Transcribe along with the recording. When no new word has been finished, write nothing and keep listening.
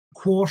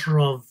quarter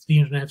of the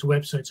internet's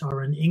websites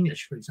are in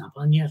English, for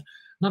example, and yet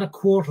not a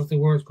quarter of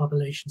the world's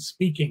population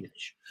speak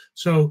English.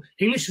 So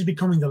English is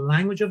becoming the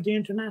language of the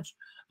internet.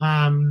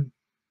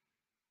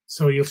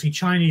 So you'll see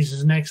Chinese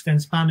is next, then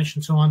Spanish,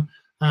 and so on.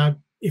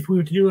 If we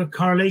were to do a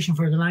correlation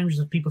for the languages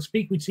that people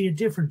speak, we'd see a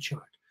different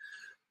chart.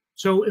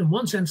 So in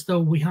one sense,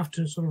 though, we have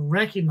to sort of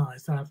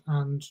recognize that.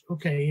 And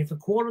okay, if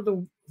a quarter of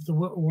the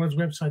world's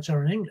websites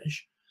are in English,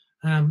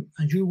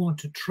 and you want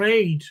to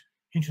trade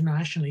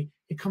internationally,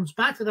 it comes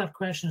back to that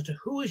question as to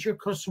who is your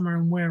customer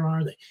and where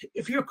are they?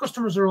 If your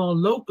customers are all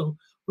local,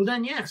 well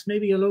then yes,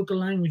 maybe a local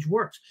language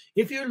works.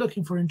 If you're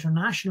looking for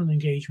international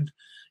engagement,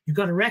 you've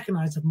got to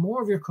recognize that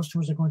more of your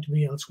customers are going to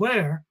be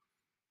elsewhere,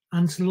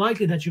 and it's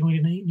likely that you're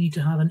going to need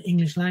to have an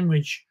English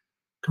language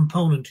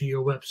component to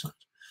your website.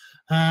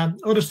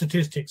 Other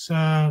statistics,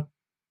 the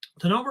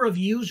number of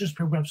users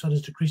per website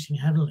is decreasing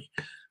heavily.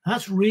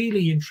 That's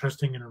really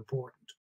interesting and important.